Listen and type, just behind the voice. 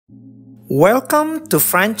Welcome to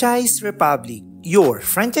Franchise Republic, your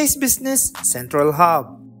franchise business central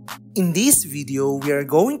hub. In this video, we are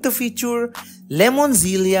going to feature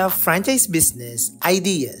LEMONZILLA Franchise Business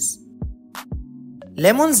Ideas.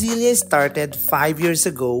 LEMONZILLA started 5 years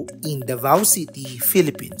ago in Davao City,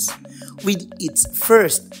 Philippines. With its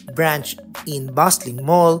first branch in bustling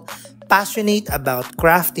mall, passionate about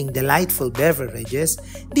crafting delightful beverages,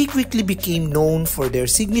 they quickly became known for their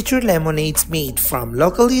signature lemonades made from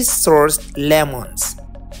locally sourced lemons.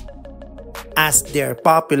 As their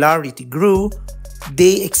popularity grew,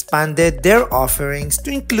 they expanded their offerings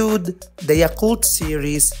to include the Yakult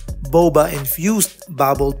series, boba-infused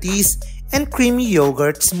bubble teas, and creamy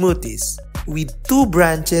yogurt smoothies. With 2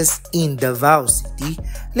 branches in Davao City,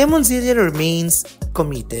 LEMONZILLA remains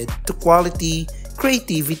committed to quality,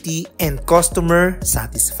 creativity, and customer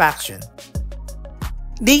satisfaction.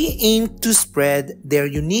 They aim to spread their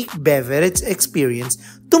unique beverage experience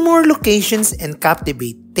to more locations and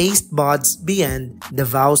captivate taste buds beyond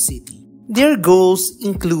Davao City. Their goals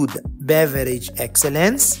include beverage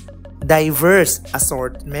excellence, diverse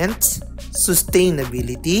assortments,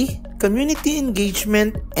 sustainability, community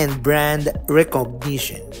engagement, and brand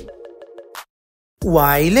recognition.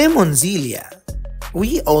 Why LEMONZILLA?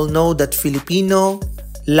 We all know that Filipino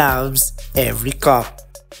loves every cup.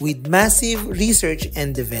 With massive research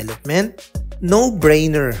and development,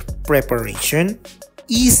 no-brainer preparation,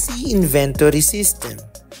 easy inventory system,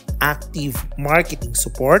 active marketing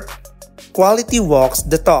support, quality walks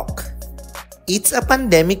the talk. It's a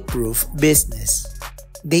pandemic-proof business.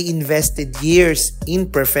 They invested years in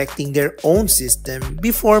perfecting their own system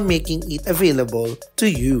before making it available to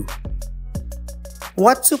you.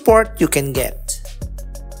 What support you can get?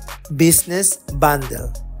 Business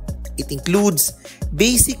Bundle. It includes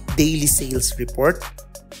basic daily sales report,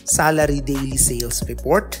 salary daily sales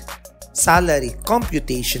report, salary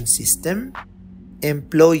computation system,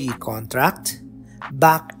 employee contract,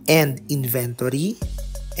 back-end inventory,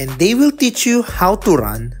 and they will teach you how to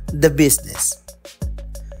run the business.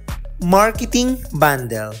 Marketing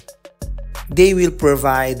Bundle. They will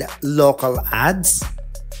provide local ads,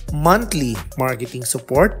 monthly marketing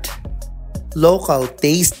support, local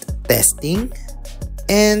taste testing,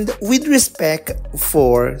 and with respect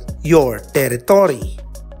for your territory.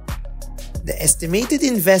 The estimated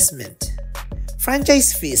investment.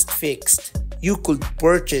 Franchise fees fixed. You could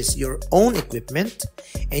purchase your own equipment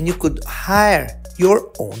and you could hire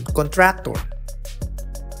your own contractor.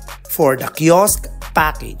 For the kiosk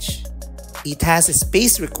package, it has a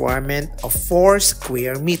space requirement of 4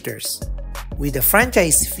 square meters with a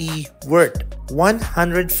franchise fee worth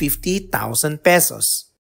 150,000 pesos.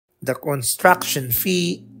 The construction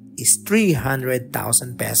fee is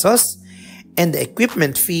 300,000 pesos and the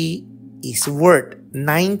equipment fee is worth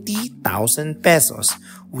 90,000 pesos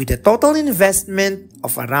with a total investment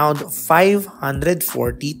of around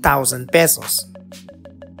 540,000 pesos.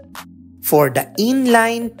 For the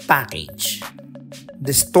inline package,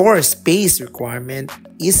 the store space requirement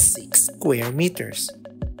is 6 square meters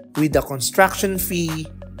with a construction fee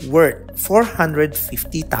worth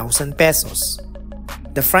 450,000 pesos.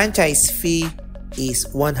 The franchise fee is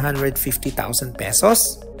 150,000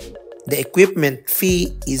 pesos. The equipment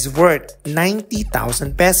fee is worth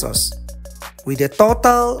 90,000 pesos with a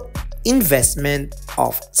total investment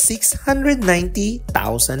of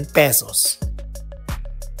 690,000 pesos.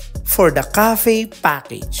 For the cafe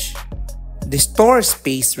package, the store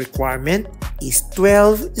space requirement is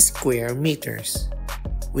 12 square meters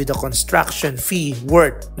with a construction fee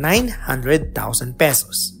worth 900,000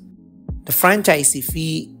 pesos. The franchisee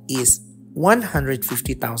fee is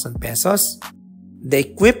 150,000 pesos. The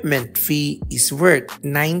equipment fee is worth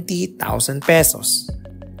 90,000 pesos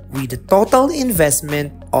with a total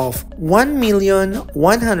investment of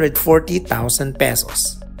 1,140,000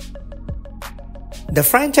 pesos. The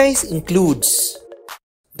franchise includes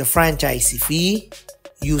the franchisee fee,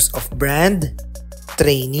 use of brand,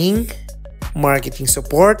 training, marketing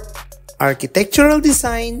support, architectural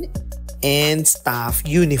design, and staff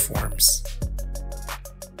uniforms.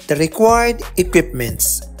 The required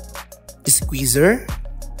equipments: squeezer,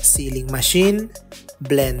 sealing machine,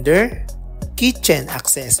 blender, kitchen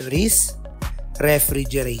accessories,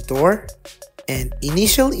 refrigerator, and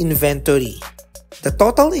initial inventory. The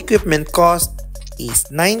total equipment cost is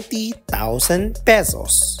 90,000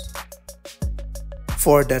 pesos.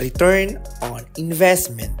 For the return on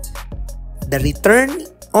investment, the return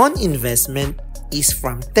on investment is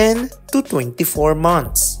from 10 to 24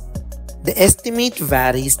 months. The estimate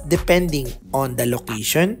varies depending on the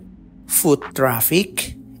location, foot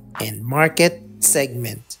traffic, and market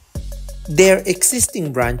segment. their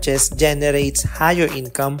existing branches generates higher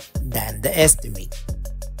income than the estimate.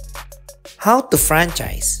 How to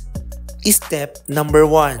franchise? Step number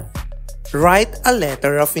 1. Write a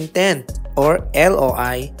letter of intent or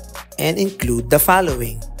LOI and include the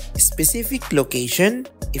following: specific location,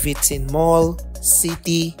 if it's in mall,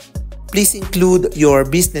 city. Please include your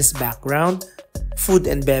business background, food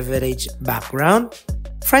and beverage background,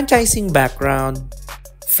 franchising background,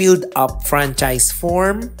 filled up franchise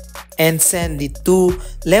form, and send it to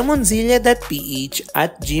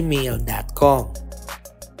lemonzilla.ph@gmail.com.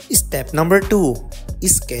 Step number 2.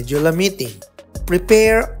 Schedule a meeting.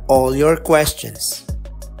 Prepare all your questions.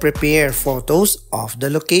 Prepare photos of the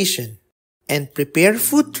location. And prepare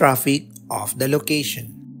foot traffic of the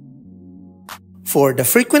location. For the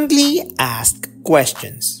frequently asked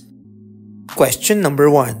questions. Question number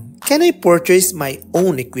 1. Can I purchase my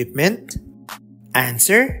own equipment?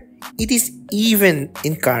 Answer: it is even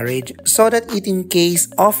encouraged so that in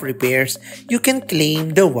case of repairs, you can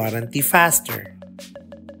claim the warranty faster.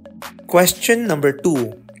 Question number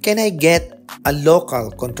 2. Can I get a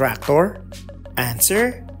local contractor?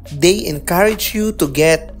 Answer: they encourage you to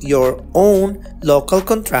get your own local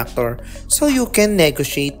contractor so you can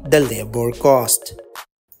negotiate the labor cost.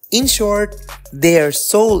 In short, their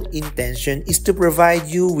sole intention is to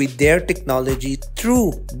provide you with their technology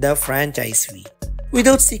through the franchise fee,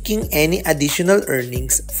 without seeking any additional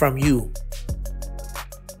earnings from you.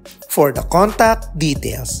 For the contact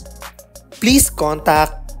details, please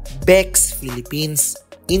contact Bex Philippines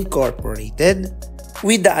Incorporated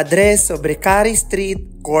with the address Sobrecari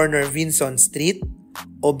Street, corner Vinson Street,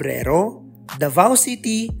 Obrero, Davao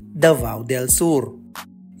City, Davao del Sur.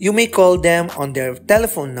 You may call them on their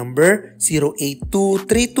telephone number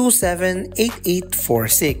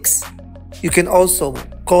 082-327-8846. You can also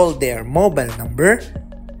call their mobile number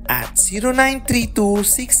at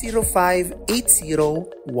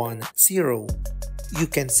 0932-605-8010. You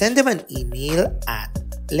can send them an email at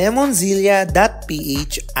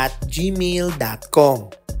lemonzilla.ph@gmail.com.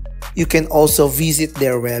 You can also visit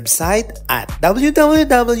their website at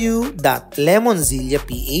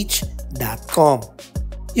www.lemonzillaph.com.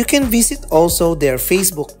 You can visit also their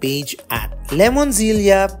Facebook page at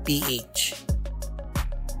Lemonzilla PH.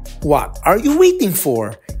 What are you waiting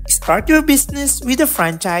for? Start your business with a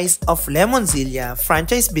franchise of Lemonzilla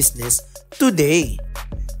Franchise Business today.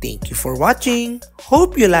 Thank you for watching.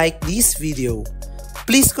 Hope you like this video.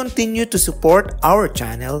 Please continue to support our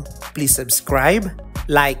channel. Please subscribe,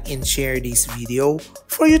 like, and share this video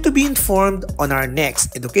for you to be informed on our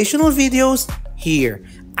next educational videos here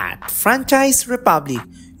at Franchise Republic,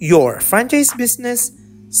 your franchise business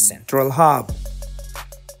central hub.